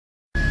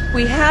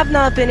We have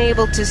not been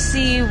able to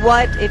see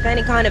what, if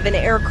any, kind of an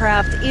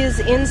aircraft is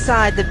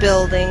inside the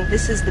building.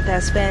 This is the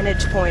best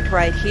vantage point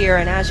right here,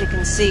 and as you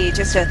can see,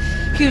 just a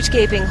huge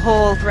gaping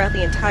hole throughout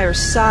the entire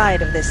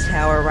side of this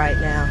tower right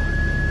now.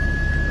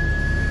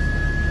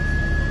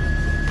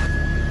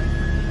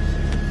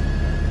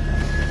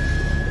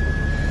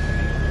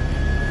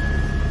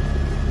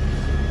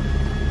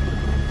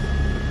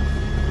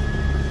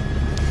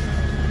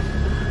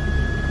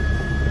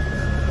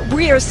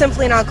 We are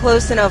simply not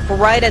close enough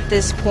right at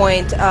this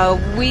point.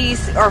 We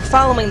are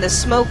following the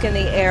smoke in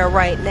the air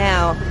right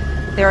now.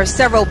 There are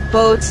several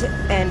boats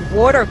and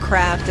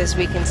watercraft, as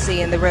we can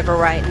see, in the river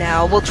right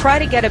now. We'll try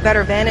to get a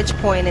better vantage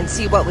point and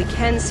see what we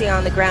can see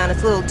on the ground.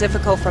 It's a little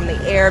difficult from the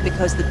air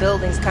because the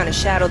buildings kind of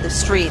shadow the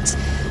streets,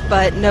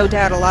 but no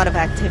doubt a lot of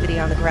activity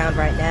on the ground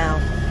right now.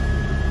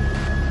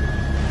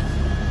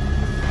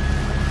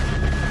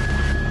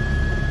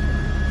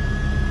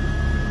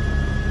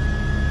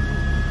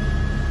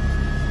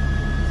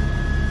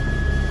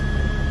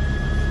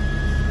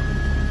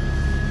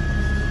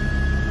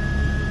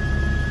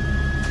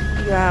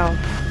 Wow.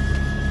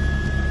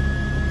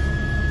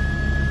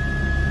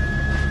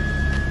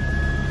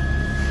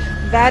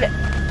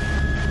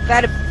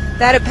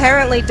 That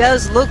apparently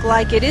does look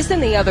like it is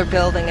in the other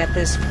building at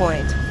this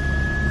point.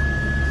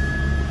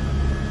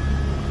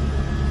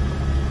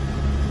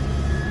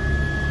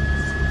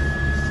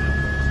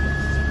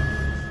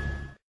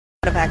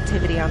 A lot of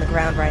activity on the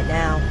ground right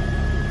now.